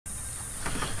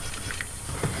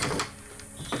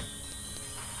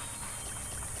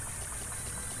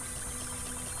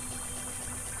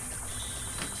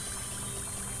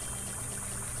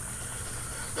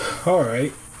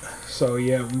Alright, so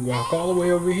yeah, we walk all the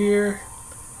way over here,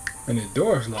 and the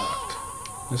door's locked.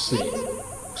 Let's see.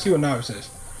 See what now it says.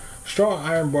 Strong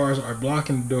iron bars are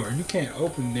blocking the door. You can't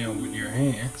open them with your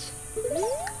hands.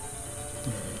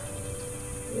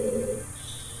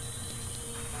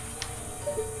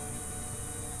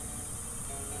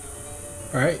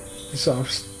 Alright, so I'm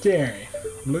staring,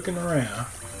 looking around.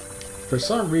 For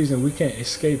some reason, we can't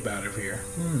escape out of here.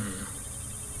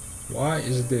 Why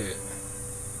is that?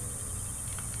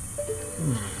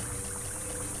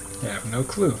 I have no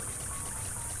clue.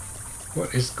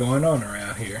 What is going on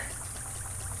around here?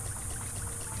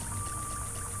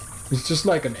 It's just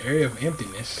like an area of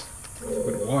emptiness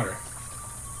with water.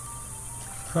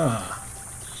 Huh.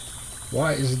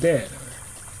 Why is that?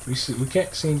 We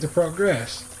can't seem to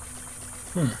progress.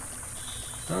 I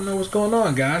don't know what's going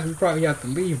on, guys. We probably have to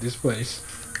leave this place.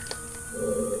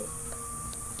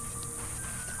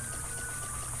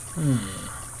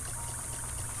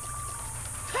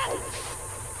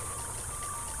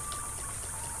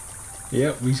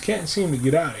 Yep, we can't seem to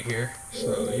get out of here.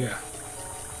 So, yeah.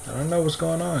 I don't know what's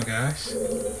going on, guys.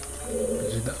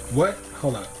 What?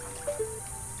 Hold up.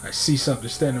 I see something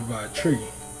standing by a tree.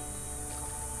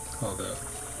 Hold up.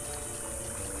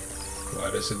 Why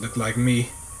does it look like me?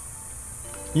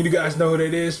 You guys know what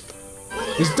it is?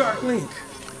 It's Dark Link.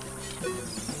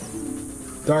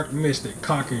 Dark Mystic,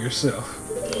 conquer yourself.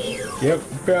 Yep,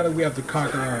 apparently we have to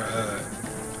conquer our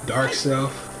dark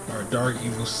self, our dark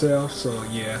evil self, so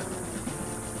yeah.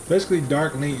 Basically,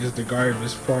 Dark Link is the guardian of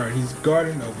this part. He's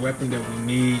guarding a weapon that we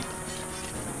need,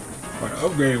 or an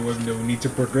upgraded weapon that we need to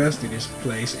progress to this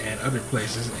place and other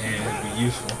places, and it'll be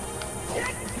useful.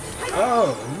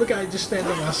 Oh, look, I just stand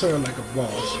on my sword like a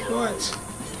boss. What?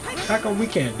 How come we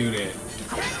can't do that?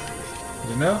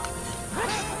 You know?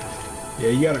 Yeah,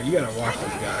 you gotta watch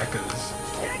this guy, cause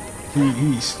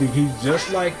he's just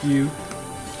like you,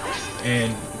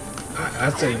 and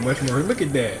I'd say much more. Look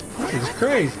at that. This is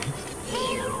crazy.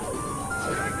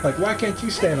 Like, why can't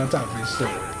you stand on top of this sword?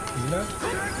 You know?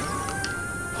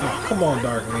 Oh, come on,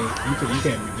 Dark Link. You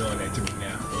can't be doing that to me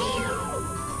now.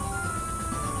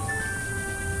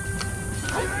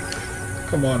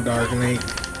 Come on, Dark Link.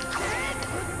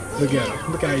 Look at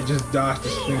him. Look how he just dodged the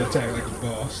spin attack like a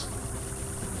boss.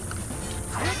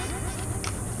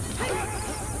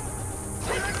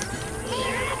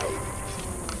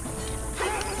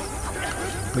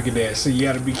 Look at that. See, you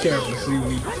gotta be careful. See,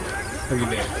 look at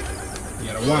that. You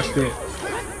gotta watch that.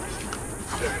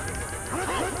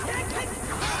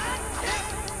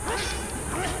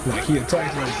 Like, he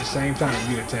attacks like at the same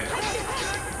time you attack.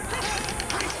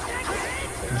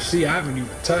 You see, I haven't even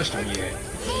touched him yet.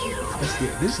 Let's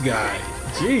get this guy.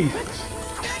 Jesus.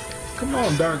 Come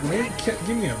on, Dark Link. Give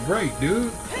me a break,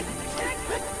 dude.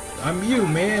 I'm you,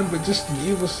 man, but just an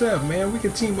evil self, man. We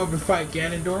can team up and fight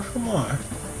Ganondorf. Come on.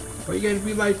 Why you gotta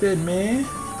be like that, man?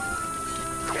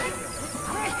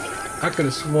 I could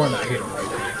have sworn I hit him right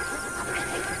there.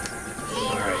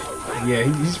 Alright. Yeah,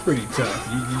 he's pretty tough.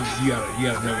 You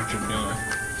gotta know what you're doing.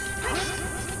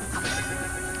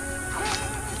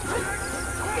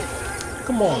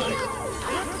 Come on.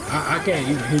 I can't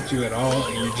even hit you at all,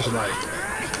 and you're just like...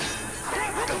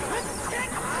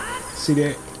 See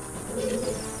that?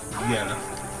 You gotta...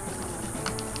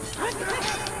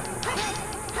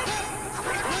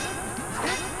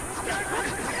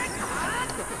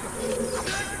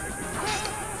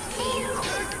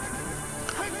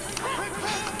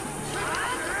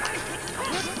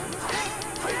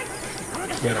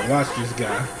 You gotta watch this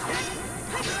guy.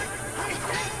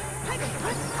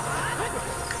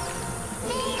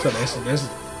 So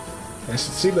that's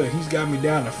see, look, he's got me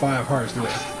down to 5 hearts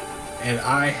left, and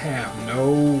I have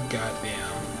no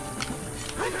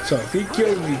goddamn. So if he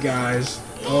kills me, guys,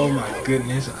 oh my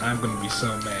goodness, I'm gonna be so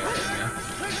mad right now.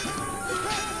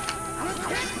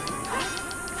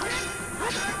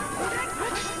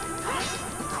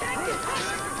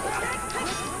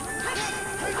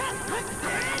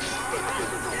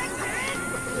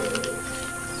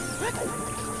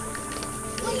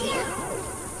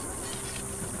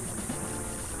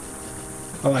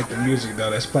 I like the music though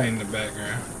that's playing in the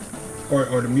background,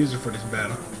 or the music for this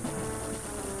battle.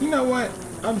 You know what?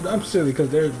 I'm silly because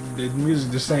the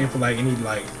music the same for like any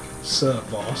like sub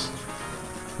boss,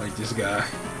 like this guy.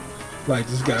 Like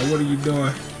this guy. What are you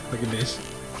doing? Look at this.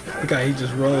 Look how he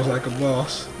just rolls like a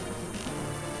boss.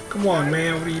 Come on,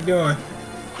 man. What are you doing?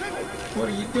 What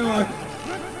are you doing?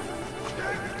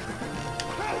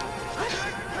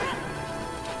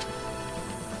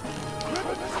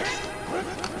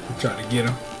 Trying to get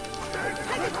him.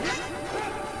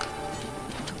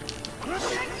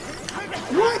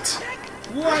 What?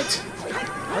 What?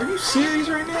 Are you serious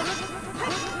right now?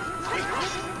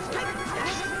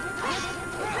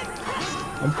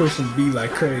 I'm pushing B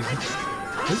like crazy.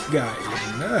 This guy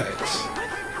is nuts.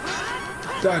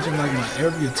 Dodging like my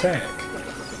every attack.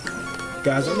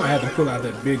 Guys, I might have to pull out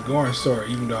that big Goron sword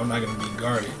even though I'm not going to be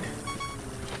guarded.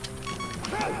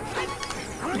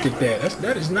 Look at that.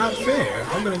 That is not fair.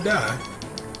 I'm going to die.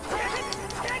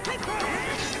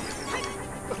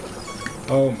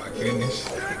 Oh my goodness.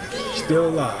 Still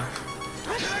alive.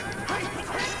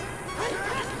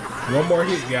 One more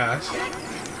hit, guys.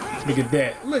 Look at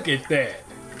that. Look at that.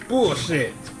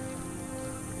 Bullshit.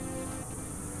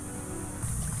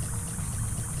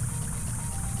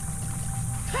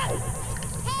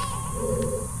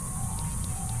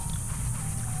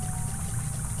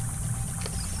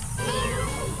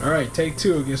 Alright, take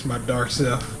two against my dark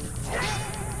self.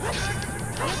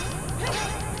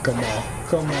 Come on.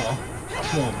 Come on.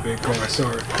 Come on, big Goron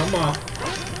sword. Come on.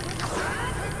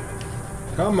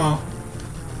 Come on.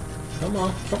 Come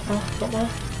on. Come on. Come on.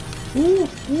 Ooh,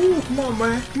 ooh, come on,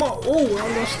 man. Come on. Ooh, we're a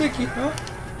little sticky, huh?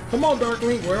 Come on, Dark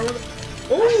Link. Where are we?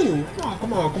 Ooh, come on,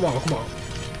 come on, come on, come on.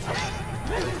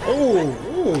 Ooh,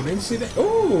 ooh, didn't you see that?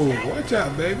 Ooh, watch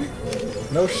out, baby.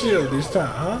 No shield this time,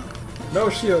 huh? No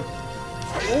shield.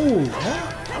 Ooh,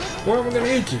 huh? Where am I gonna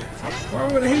hit you? Where am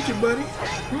I gonna hit you, buddy?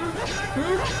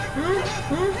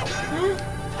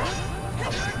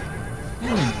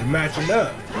 You're matching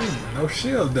up. No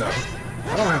shield though.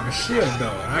 I don't have a shield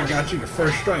though. I got you the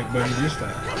first strike, buddy, this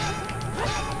time.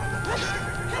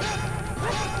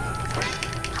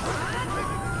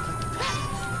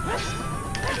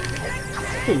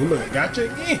 Ooh, look, got you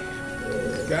again.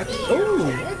 Got you.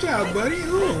 Ooh, watch out, buddy.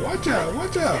 Ooh, watch out,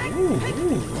 watch out. Ooh,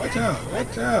 ooh, watch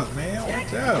out, man,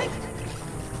 watch out.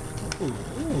 Ooh,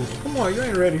 ooh, come on, you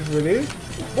ain't ready for this.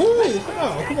 Ooh, come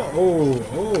on, come on. Ooh,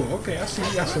 ooh, okay, I see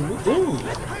you got some. Ooh.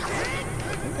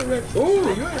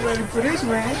 Ooh, you ain't ready for this,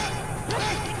 man.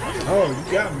 Oh,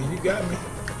 you got me, you got me.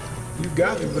 You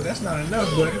got me, but that's not enough,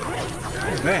 buddy.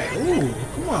 Come back. Ooh,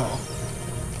 come on.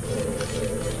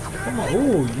 Come on.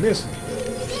 Ooh, you missed me.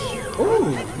 Ooh,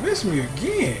 you missed me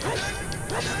again.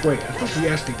 Wait, I think he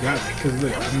actually got me, because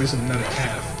look, I'm missing another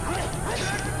half.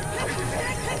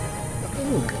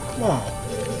 Ooh, come on.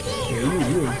 Yeah,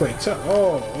 you would play tough.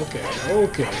 Oh, okay,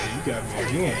 okay. You got me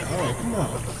again. Oh, come on.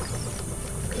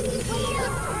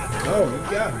 Oh, you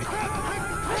got me.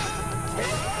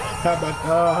 How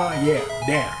about, yeah,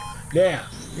 damn, damn.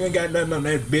 You ain't got nothing on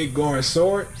that big Goron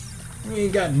sword. You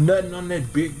ain't got nothing on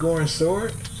that big Goron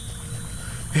sword.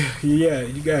 Yeah,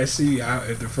 you guys see,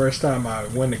 the first time I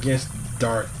went against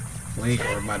Dark Link,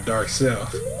 or my dark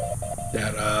self,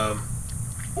 that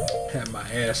had my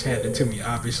ass handed to me,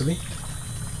 obviously.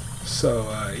 So,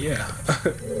 yeah.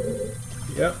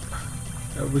 Yep.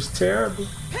 That was terrible.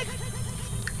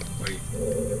 Wait.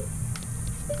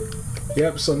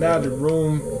 Yep, so now the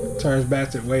room turns back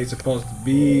to the way it's supposed to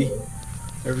be.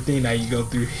 Everything, now you go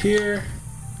through here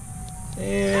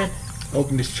and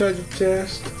open this treasure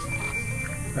chest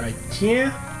right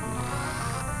here.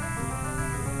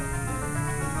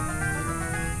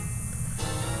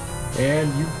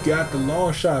 And you got the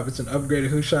long shot. It's an upgraded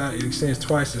hook shot. It extends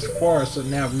twice as far. So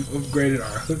now we've upgraded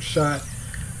our hook shot,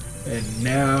 and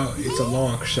now it's a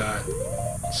long shot.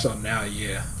 So now,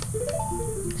 yeah.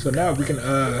 So now we can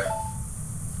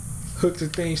hook the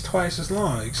things twice as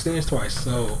long. It extends twice.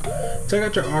 So take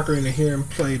out your ocarina here and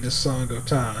play the Song of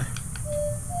Time.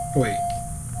 Wait,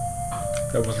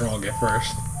 that was wrong at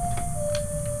first.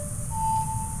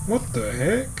 What the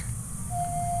heck?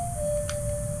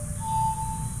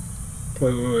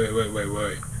 Wait.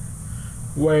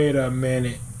 Wait a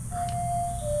minute.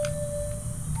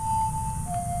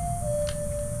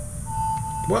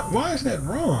 What? Why is that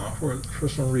wrong for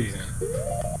some reason?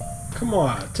 Come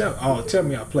on, tell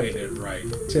me I played it right.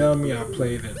 Tell me I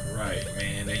played it right,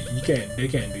 man. They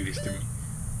can't do this to me.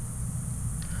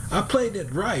 I played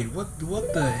it right. What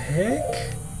the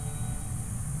heck?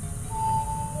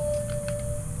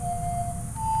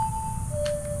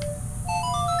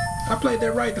 I played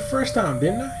that right the first time,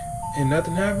 didn't I? And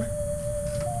nothing happened?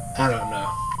 I don't know.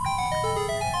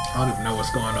 I don't even know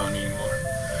what's going on anymore.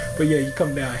 But yeah, you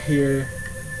come down here.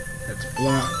 That's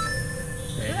blocked.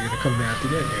 And you're gonna come down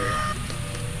through that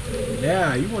area.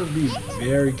 Now, you want to be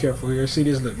very careful here. See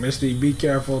this? Look, Misty, be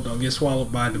careful. Don't get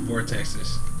swallowed by the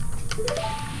vortexes.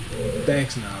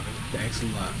 Thanks, Navi. Thanks a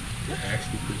lot. You're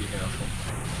actually pretty helpful.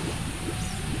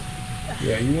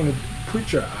 Yeah, you want to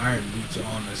put your iron boots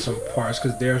on some parts,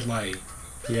 because there's like,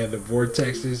 yeah, the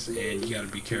vortexes, and you got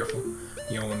to be careful.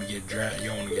 You don't want to get drowned. You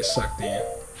don't want to get sucked in.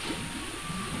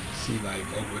 See, like,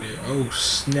 over there. Oh,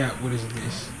 snap. What is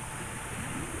this?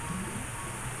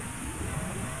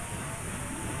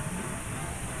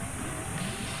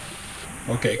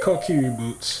 Okay, Kokiri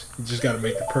boots. You just gotta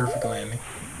make the perfect landing.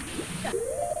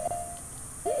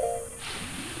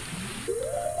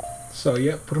 So,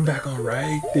 yep, put them back on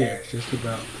right there. Just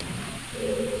about.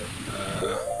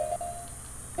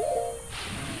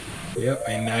 Yep,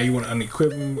 and now you want to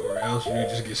unequip them, or else you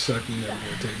just get sucked in there.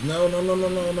 No, no, no, no,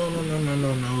 no, no, no, no, no,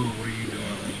 no, no. What are you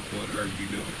doing, Link? What are you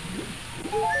doing?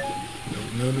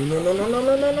 No, no, no, no, no,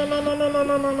 no, no, no, no, no, no,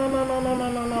 no, no, no, no, no, no,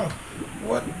 no, no, no.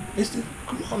 What is this?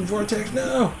 Come on, Vortex,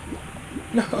 no.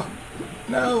 No.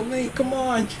 No, Link, come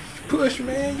on. Push,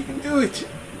 man. You can do it.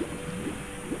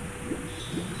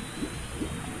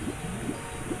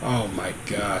 Oh my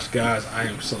gosh, guys, I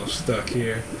am so stuck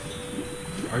here.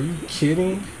 Are you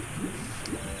kidding?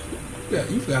 Yeah,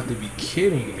 you've got to be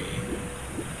kidding me.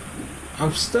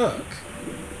 I'm stuck.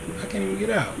 I can't even get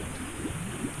out.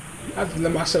 I have to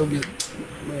let myself get...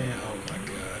 Man, oh my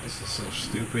god, this is so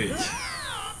stupid.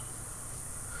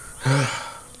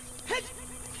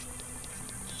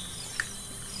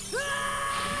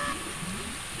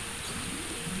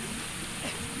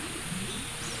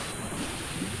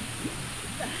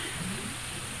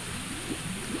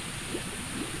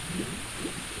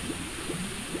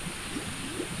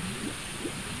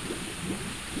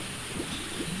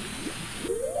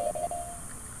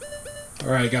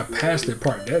 Alright, got past that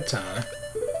part that time.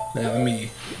 Now let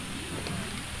me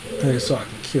so I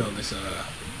can kill this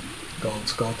gold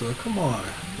sculptor. Come on,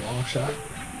 long shot.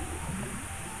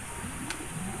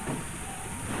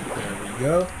 There we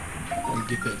go. Let me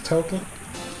get that token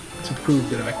to prove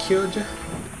that I killed you.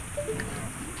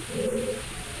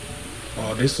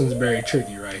 Oh, this one's very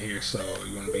tricky right here, so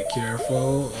you want to be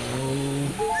careful. Oh,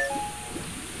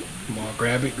 come on,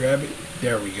 grab it, grab it.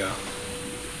 There we go.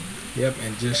 Yep,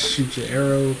 and just shoot your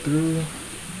arrow through.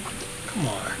 Come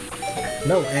on.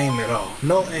 No aim at all.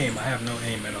 No aim. I have no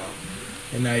aim at all.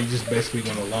 And now you just basically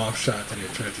want a long shot to the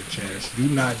treasure chest. Do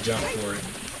not jump for it.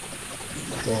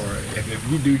 Or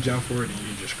if you do jump for it, then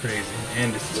you're just crazy.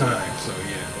 And it's time, so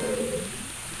yeah.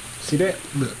 See that?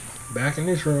 Look, back in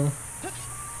this room.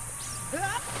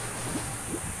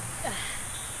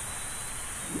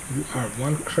 You are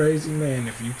one crazy man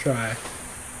if you try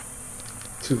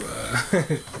to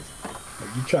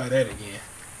if you try that again.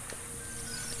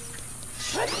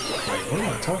 Wait, what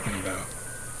am I talking about?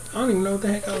 I don't even know what the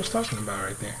heck I was talking about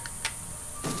right there.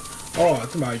 Oh, I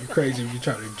thought you're crazy if you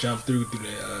try to jump through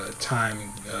the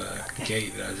time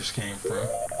gate that I just came from.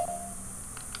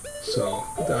 So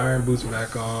put the iron boots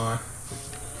back on.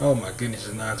 Oh my goodness,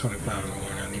 it's 9:25 in the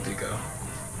morning. I need to go.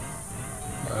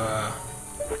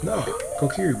 No,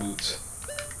 Kokiri boots.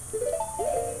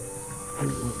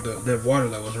 The water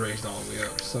level's raised all the way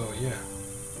up, so yeah.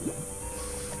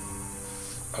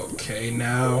 Okay,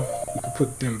 now we can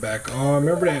put them back on.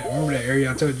 Remember that area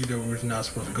I told you that we're not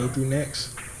supposed to go through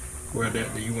next? Where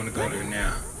that you want to go there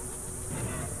now.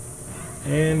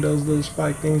 And those little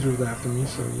spike things was after me,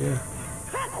 so yeah.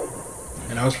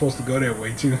 And I was supposed to go that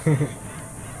way too.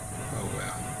 Oh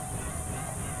well.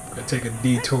 Gotta take a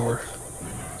detour.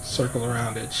 Circle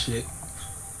around that shit.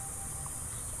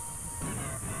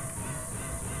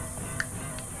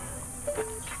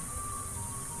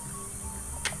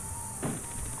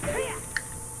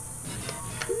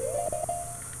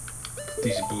 Put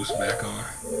these boosts back on.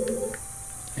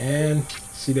 And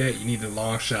see that? You need the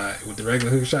long shot. With the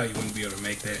regular hook shot, you wouldn't be able to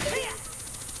make that.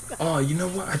 Oh, you know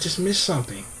what? I just missed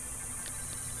something.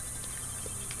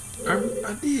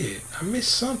 I did. I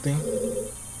missed something.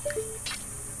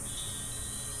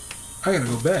 I gotta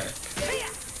go back.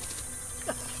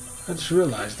 I just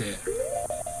realized that.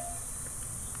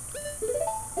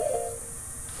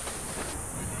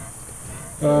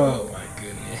 Oh my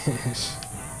goodness.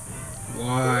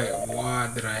 Why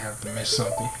did I have to miss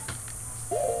something?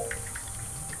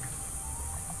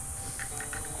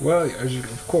 Well,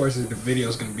 of course, the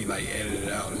video's gonna be like edited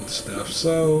out and stuff,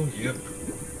 so, yep.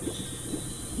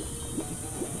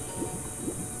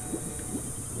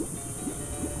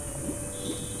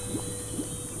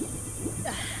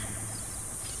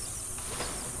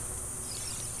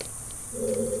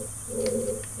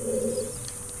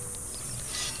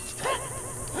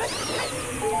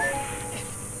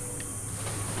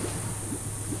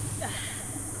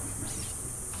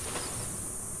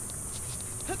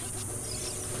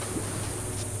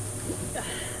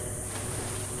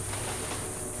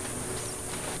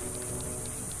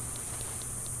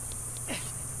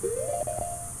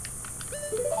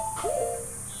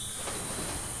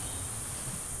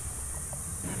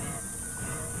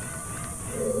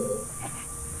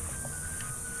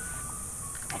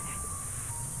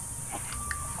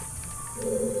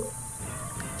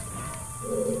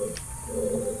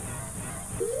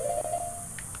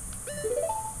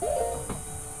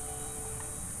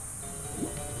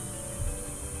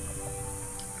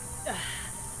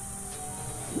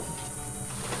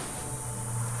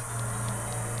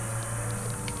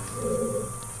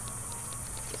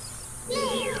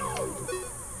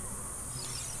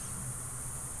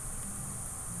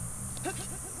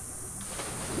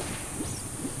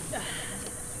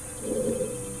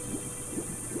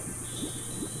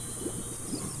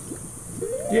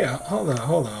 Yeah, hold on,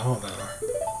 hold on, hold on.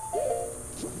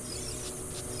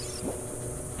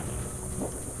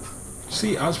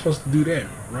 See, I was supposed to do that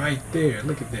right there.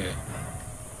 Look at that.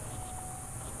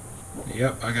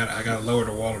 Yep, I gotta lower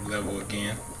the water level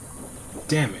again.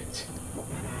 Damn it.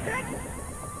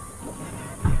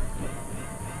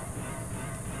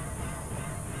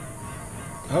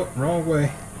 Oh, wrong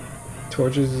way.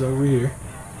 Torches is over here.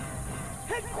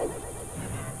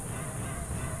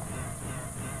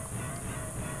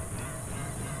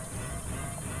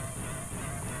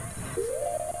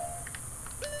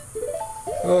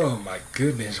 Oh my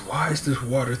goodness, why is this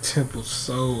water temple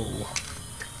so...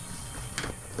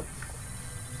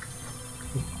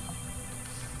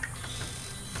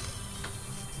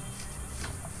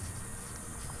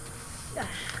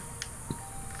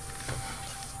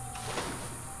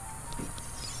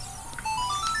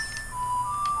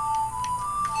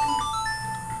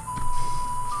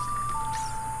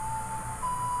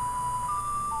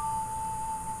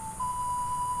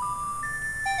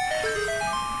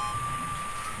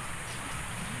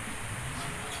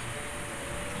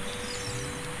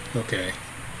 Okay.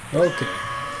 Okay.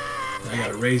 I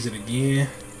gotta raise it again.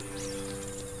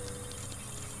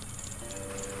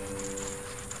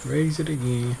 Raise it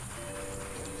again.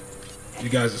 You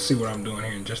guys will see what I'm doing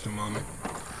here in just a moment.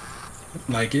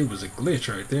 Like it was a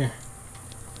glitch right there.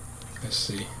 Let's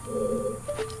see.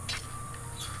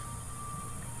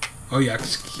 Oh yeah, I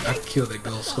can kill that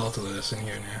gold skull that's in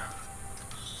here now.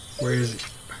 Where is it?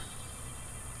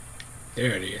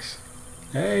 There it is.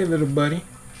 Hey, little buddy.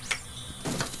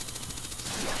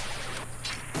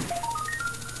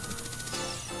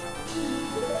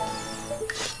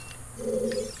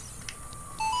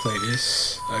 Play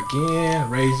this again,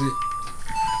 raise it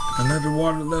another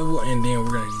water level, and then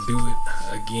we're gonna do it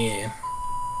again.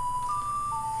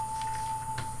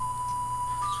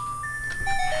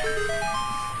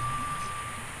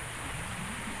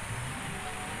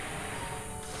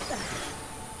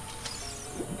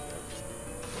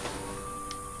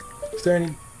 Is there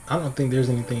any? I don't think there's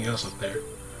anything else up there.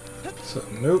 So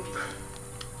nope.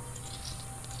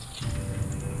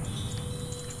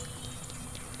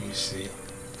 Let me see.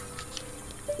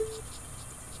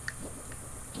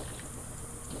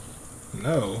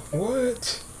 No,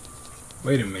 what?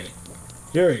 Wait a minute.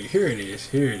 Here it is.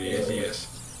 Here it is. Yes.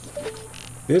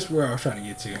 This is where I was trying to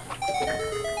get to.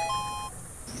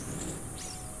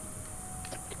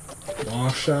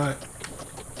 Long shot.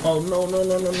 Oh no no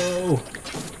no no no.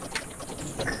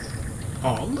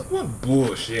 Oh look, what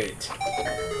bullshit.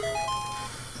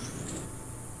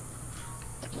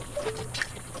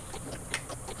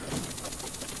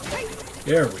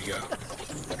 There we go.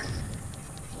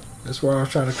 That's where I was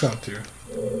trying to come to.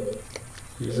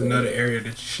 Here's another area that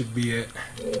you should be at.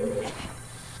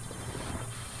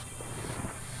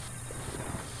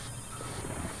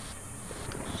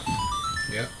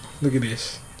 Yep, look at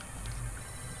this.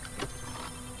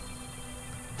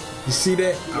 You see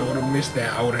that? I would have missed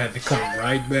that. I would have had to come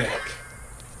right back.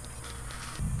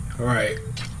 Alright,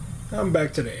 I'm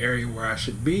back to the area where I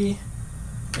should be.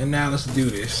 And now let's do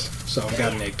this. So I've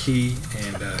gotten that key,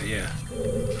 and yeah,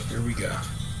 here we go.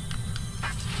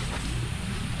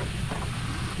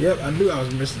 Yep, I knew I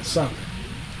was missing something.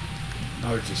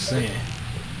 I was just saying.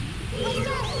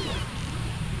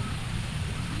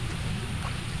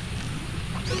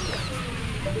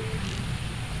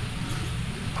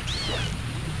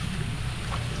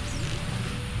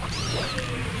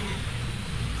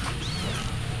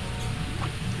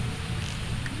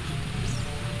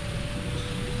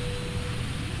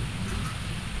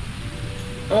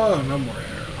 Oh, no more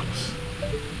arrows.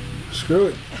 Screw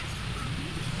it.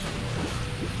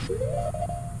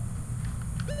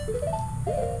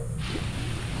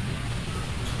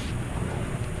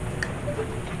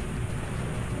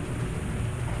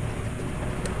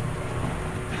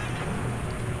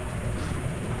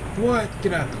 What?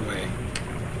 Get out the way.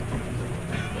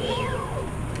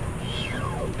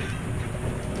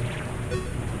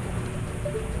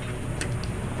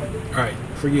 Alright,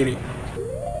 forget it.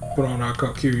 Put on our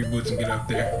Kokiri boots and get up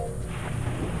there.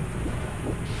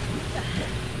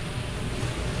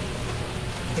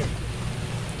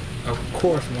 Of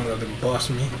course one of them bust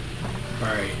me.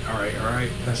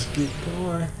 Alright. Let's get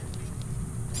going.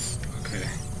 Okay.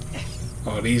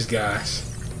 Oh, these guys.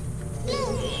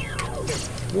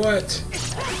 What?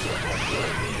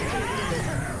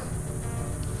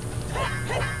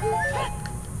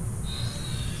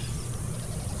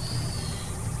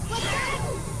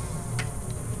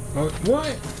 Oh,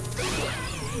 what?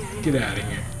 Get out of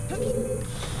here.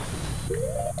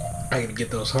 I gotta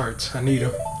get those hearts. I need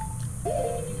them.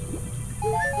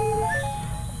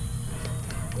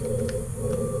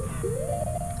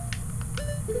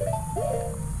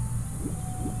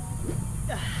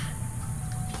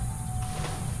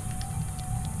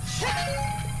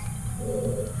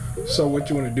 So what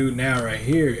you want to do now right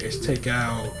here is take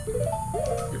out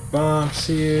your bombs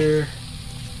here.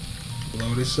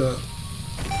 Blow this up.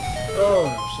 Oh,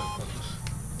 that was so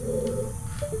close.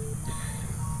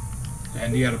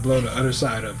 And you gotta blow the other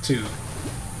side up too.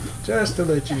 Just to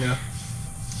let you know.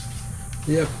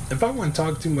 Yep, if I want to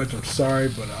talk too much, I'm sorry,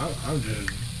 but I'm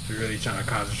just really trying to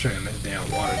concentrate on this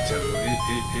damn water temple.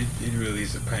 It really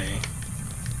is a pain.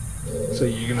 So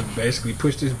you're gonna basically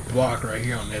push this block right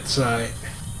here on that side.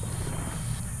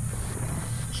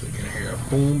 So you're gonna hear a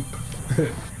boom.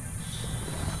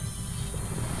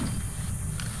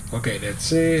 Okay,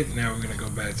 that's it. Now we're gonna go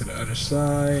back to the other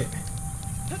side.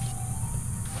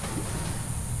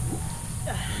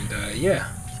 And yeah.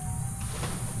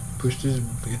 Push this,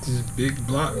 get this big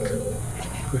block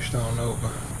pushed on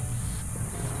over.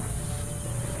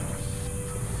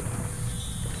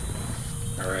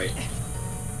 Alright,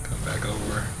 come back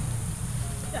over.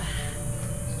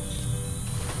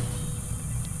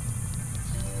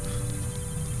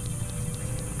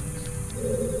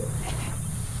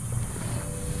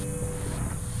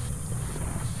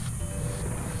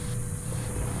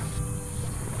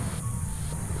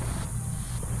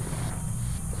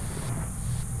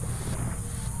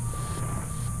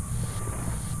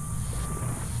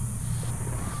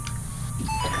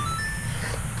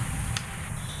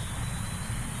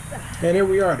 And here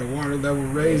we are, the water level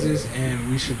raises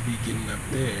and we should be getting up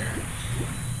there.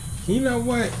 You know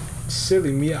what?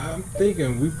 Silly me, I'm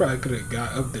thinking we probably could have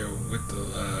got up there with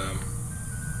the,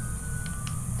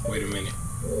 wait a minute.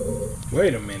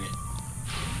 Wait a minute.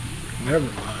 Never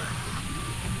mind.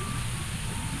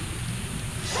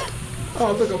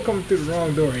 Oh, look, I'm coming through the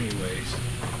wrong door anyways.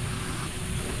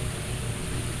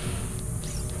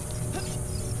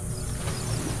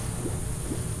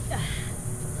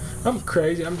 I'm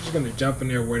crazy. I'm just gonna jump in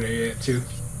there where they at too.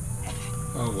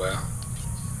 Oh well.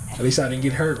 At least I didn't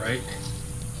get hurt, right?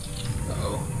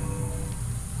 Uh-oh.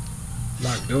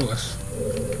 Locked doors.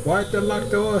 Why'd they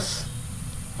lock doors?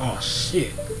 Oh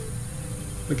shit.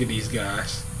 Look at these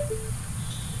guys.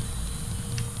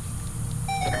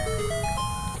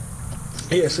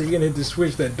 Yeah, so you're gonna hit the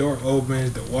switch, that door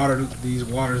opens, the water, these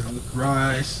waters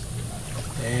rise,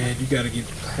 and you gotta get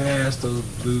past those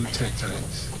blue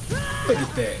tectites. Look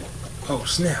at that. Oh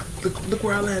snap. Look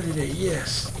where I landed at.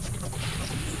 Yes.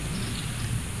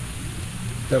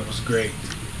 That was great.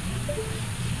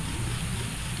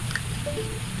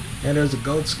 And there's a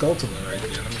gold sculpture right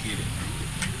there. Let me get it.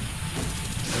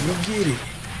 Let me get it.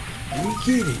 Let me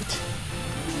get it.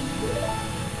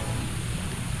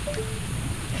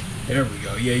 There we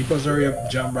go. Yeah, you're supposed to hurry up and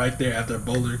jump right there after a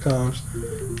boulder comes.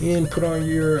 And put on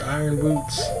your iron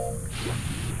boots.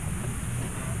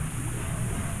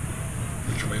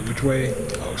 Which way?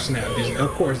 Oh snap, of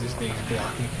course this thing's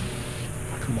blocking.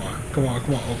 Come on, come on,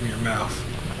 come on, open your mouth.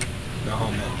 No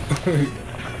homo.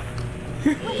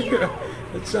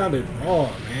 That sounded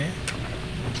wrong, man.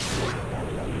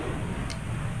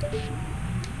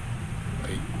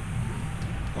 Wait.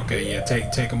 Okay, yeah,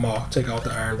 take them off. Take off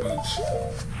the iron boots.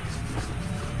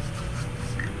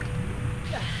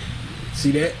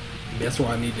 See that? That's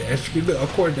why I need the extra key. Look,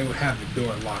 of course they would have the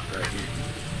door locked right here.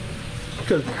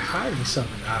 Because they're hiding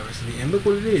something, obviously. And look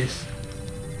what it is.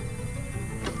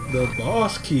 The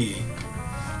boss key.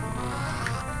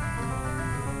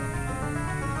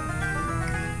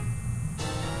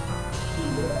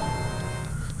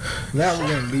 Now we're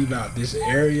going to leave out this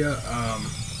area.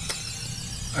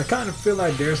 I kind of feel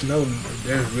like there's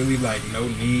really like no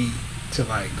need to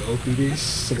like go through this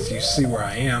since you see where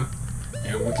I am.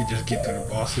 And we could just get to the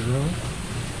boss's room.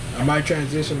 I might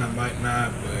transition, I might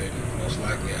not, but most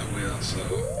likely I will. So,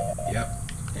 yep,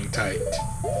 hang tight.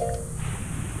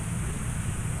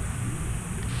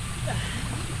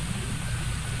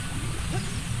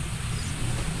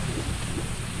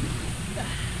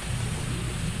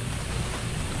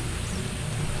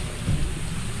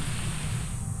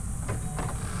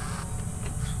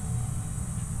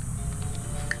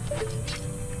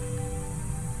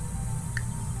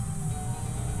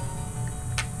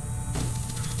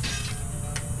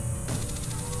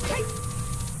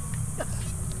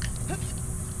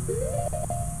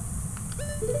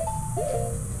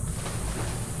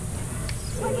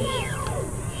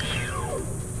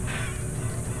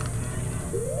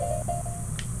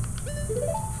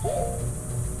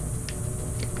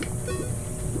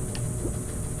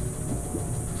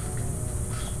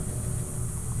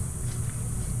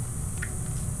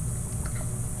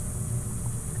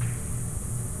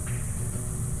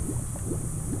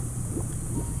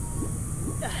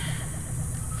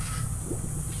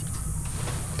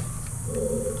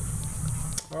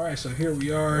 Alright, so here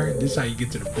we are. This is how you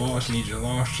get to the boss. You need your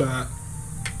long shot.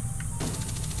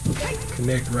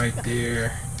 connect right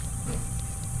there.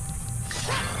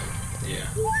 Yeah,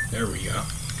 there we go.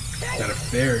 Got a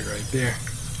fairy right there.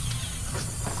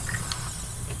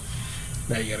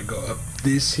 Now you gotta go up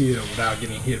this hill without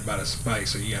getting hit by the spike,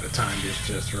 so you gotta time this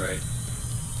just right.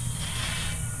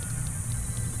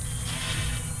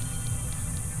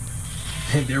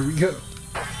 And there we go.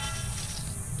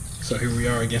 So here we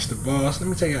are against the boss. Let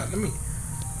me take out, you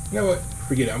know what?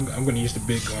 Forget it. I'm gonna use the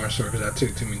big garden sword because I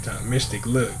took too many times. Mystic,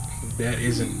 look. That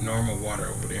isn't normal water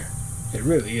over there. It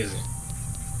really isn't.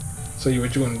 So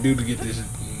what you want to do to get this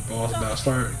boss battle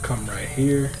started, come right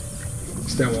here.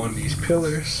 Step on these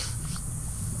pillars.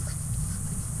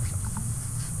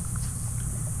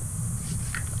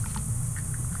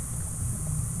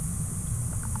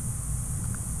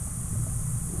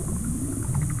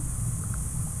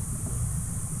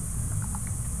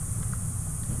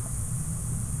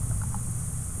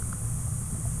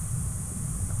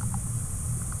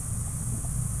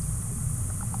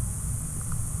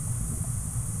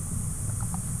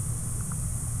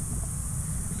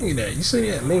 Look at that. You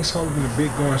see that Link's holding the big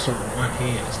garden sword with one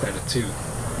hand instead of two.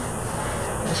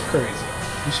 That's crazy.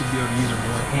 You should be able to use it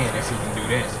with one hand if you can do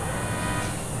that.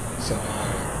 So,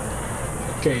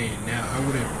 okay, now I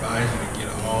would advise you to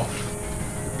get off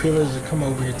the pillars and come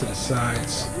over here to the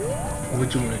sides.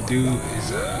 What you want to do is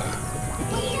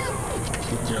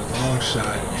get your long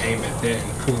shot and aim at that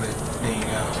and pull that thing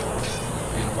out.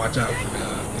 And watch out for the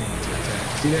thing to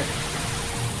attack. See that?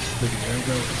 Look at there it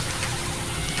goes.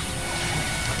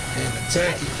 And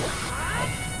attack it.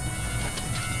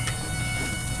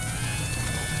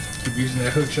 Keep using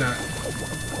that hook shot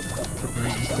to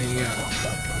bring this thing out.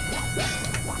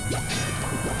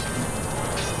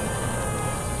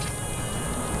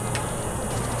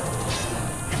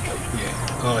 Yeah.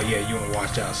 Oh yeah, you wanna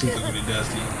watch out. See, look what it does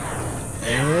to you.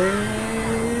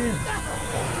 And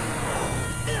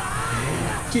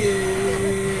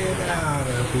get out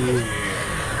of here.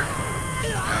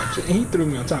 He threw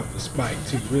me on top of a spike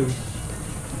too, really.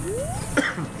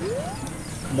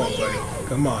 Come on, buddy.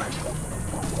 Come on.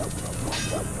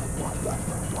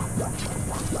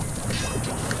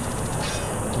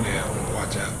 Yeah,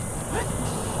 watch out.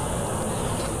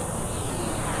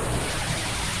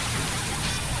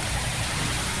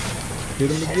 Hit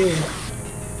him again.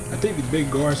 I think the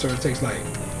big guard sword takes like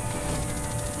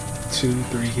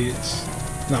 2-3 hits.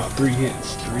 No, 3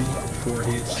 hits. 3-4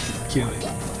 hits to kill it.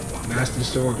 Master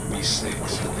Sword would be 6, I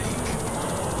think.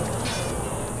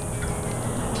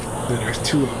 Then there's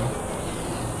 2 of them.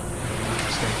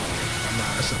 Oh no,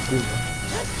 that's a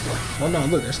 4. Oh no,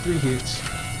 look, that's 3 hits.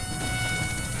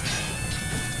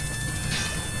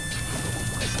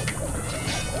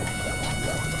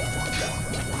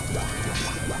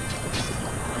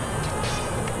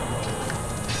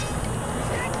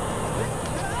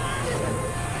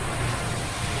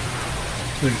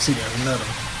 Look, see, there's another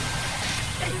one.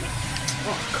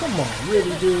 Oh, come on,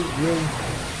 really, dude? Really?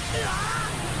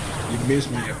 You missed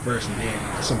me at first and then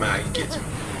somehow you get to me.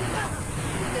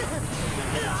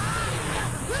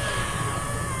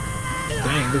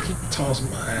 Dang, look, he tossed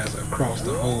my ass across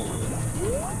the whole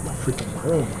freaking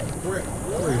room.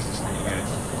 Where is this thing at?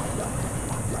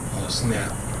 Oh,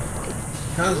 snap.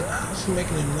 How's he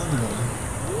making another one?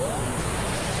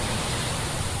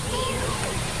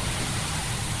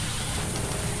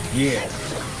 Yeah.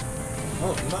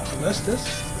 Oh, no, that's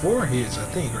 4 hits, I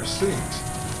think, or 6.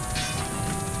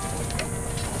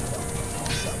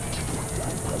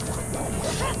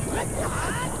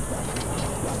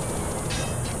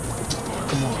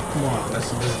 Oh, come on,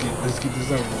 let's get this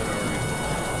over with already.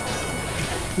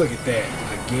 Look at that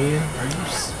again. Are you?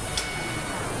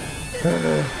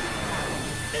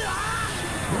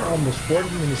 We're almost 40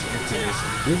 minutes into this.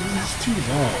 This is too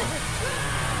long.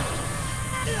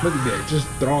 Look at that, just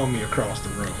throwing me across the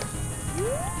room.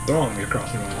 Throwing me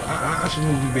across the room. I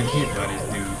shouldn't have been hit by this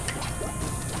dude.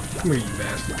 Come here, you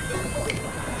bastard.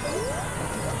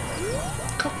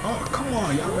 Come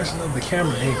on, y'all messing up the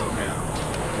camera angle now.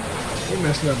 You're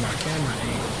messing up my camera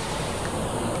angle.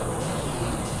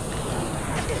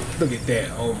 Look at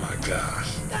that, oh my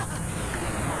gosh.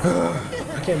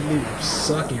 I can't believe I'm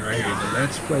sucking right here. The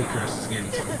Let's Play curse is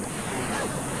getting to me.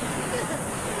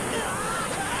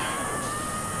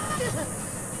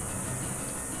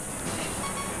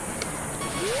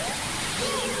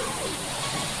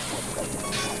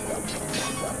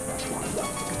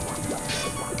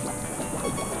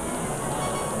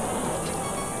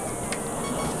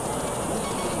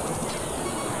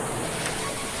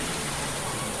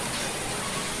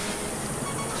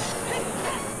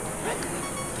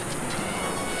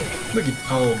 Look at,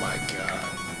 oh my god.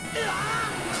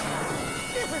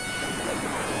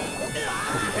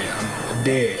 Look at that,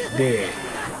 Dead, dead.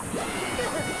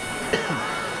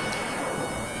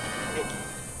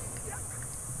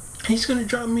 He's gonna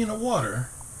drop me in the water.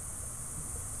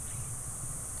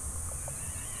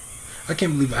 I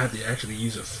can't believe I had to actually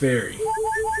use a fairy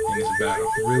in this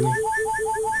battle. Really?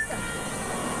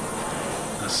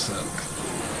 I suck.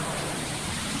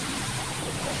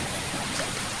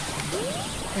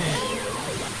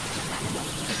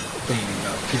 Thing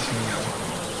about to piss me off.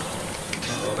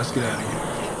 Uh-oh, let's get out of here.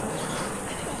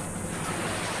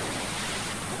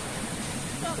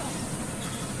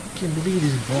 I can't believe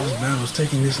this boss battle is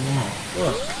taking this long.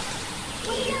 Fuck.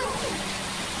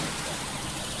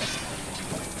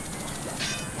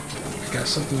 I got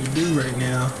something to do right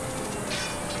now.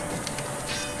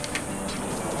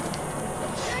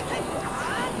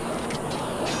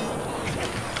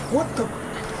 What the?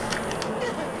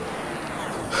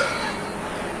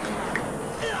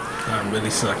 I'm really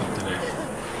sucking today.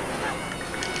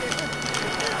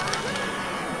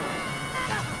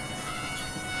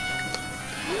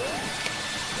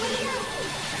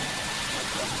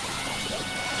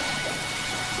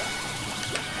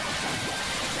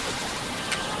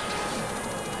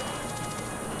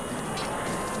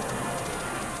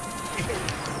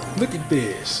 Look at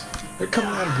this. They're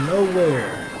coming out of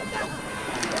nowhere.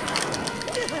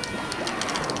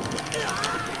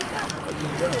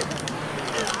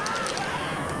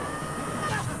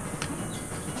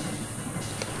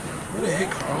 Where the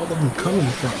heck are all of them coming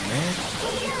from, man?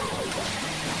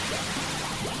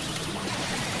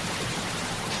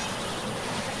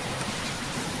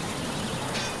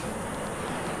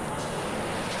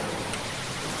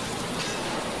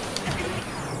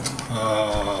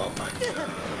 Oh my god.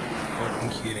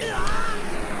 Fucking kidding.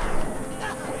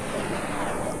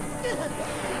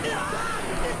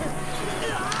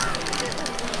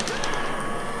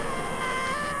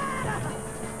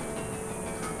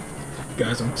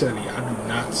 Guys, I'm telling you, I do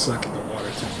not suck at the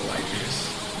water temple like this.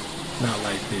 Not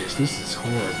like this. This is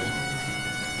horrible.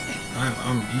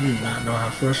 You do not know how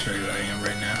frustrated I am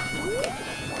right now.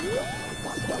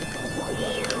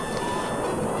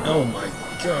 Oh my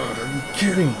god, are you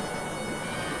kidding?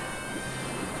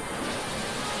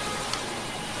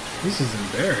 This is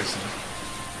embarrassing.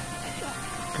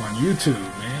 On YouTube,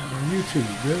 man. On YouTube,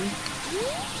 really?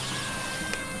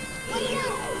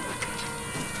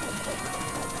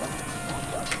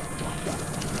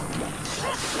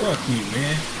 Fuck you,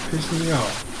 man. Piss me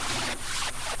off.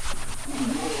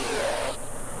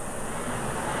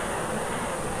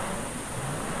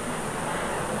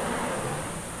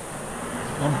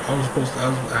 I was supposed to.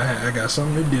 I got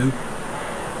something to do,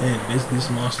 and this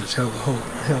monster's held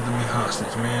me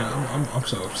hostage, man. I'm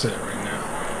so upset right now.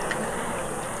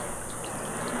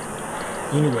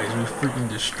 Anyways, we freaking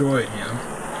destroyed him,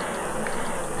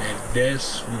 and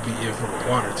this will be it for the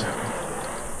water temple.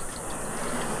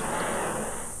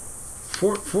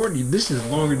 40. This is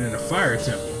longer than the fire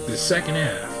temple, the second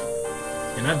half,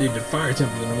 and I did the fire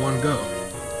temple in one go.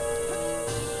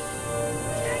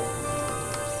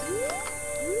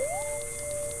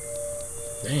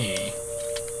 Dang.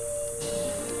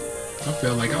 I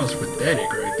felt like I was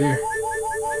pathetic right there.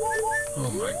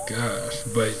 Oh my gosh.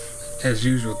 But as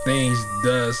usual, things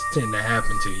does tend to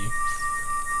happen to you,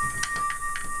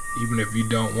 even if you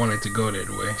don't want it to go that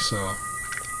way. So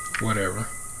whatever.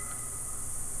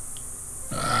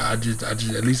 I just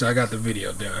at least I got the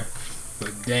video done.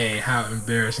 But dang, how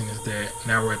embarrassing is that?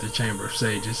 Now we're at the Chamber of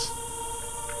Sages.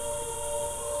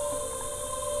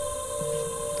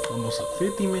 Almost a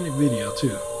 50-minute video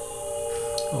too.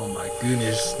 Oh my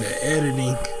goodness, the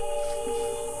editing.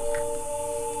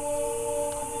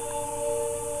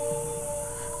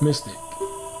 Mystic,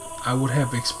 I would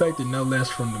have expected no less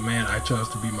from the man I chose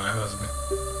to be my husband.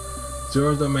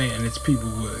 Zora's domain and its people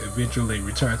will eventually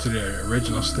return to their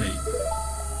original state.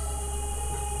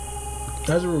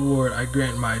 As a reward, I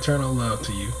grant my eternal love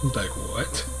to you. He's like,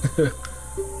 what?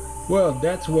 Well,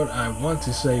 that's what I want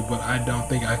to say, but I don't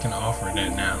think I can offer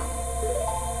that now.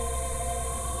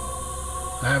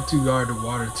 I have to guard the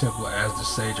water temple as the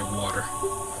Sage of Water.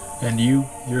 And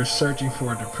you're searching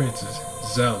for the princess,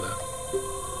 Zelda.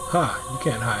 Ha, you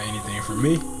can't hide anything from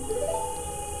me.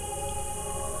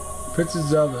 Princess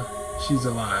Zelda, she's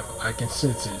alive. I can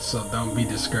sense it, so don't be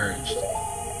discouraged.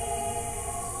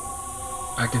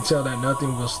 I can tell that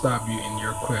nothing will stop you in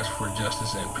your quest for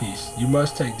justice and peace. You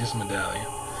must take this medallion.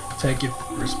 Take it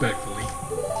respectfully.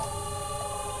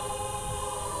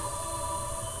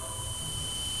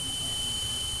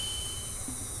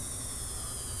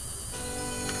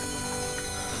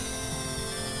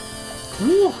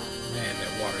 Woo! Man,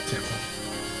 that water temple.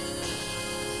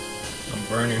 I'm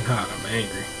burning hot. I'm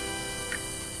angry.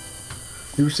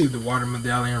 You received the water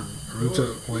medallion.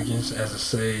 Ruta awakens as a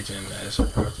sage and as her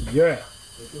party. Yeah.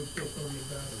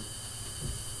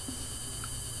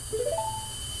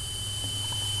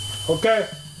 Okay.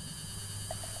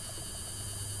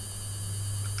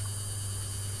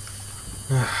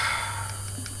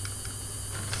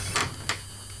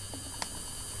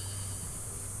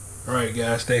 Alright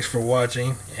guys, thanks for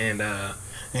watching, and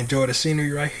enjoy the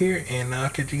scenery right here, and I'll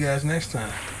catch you guys next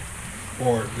time,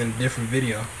 or in a different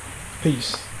video.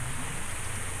 Peace.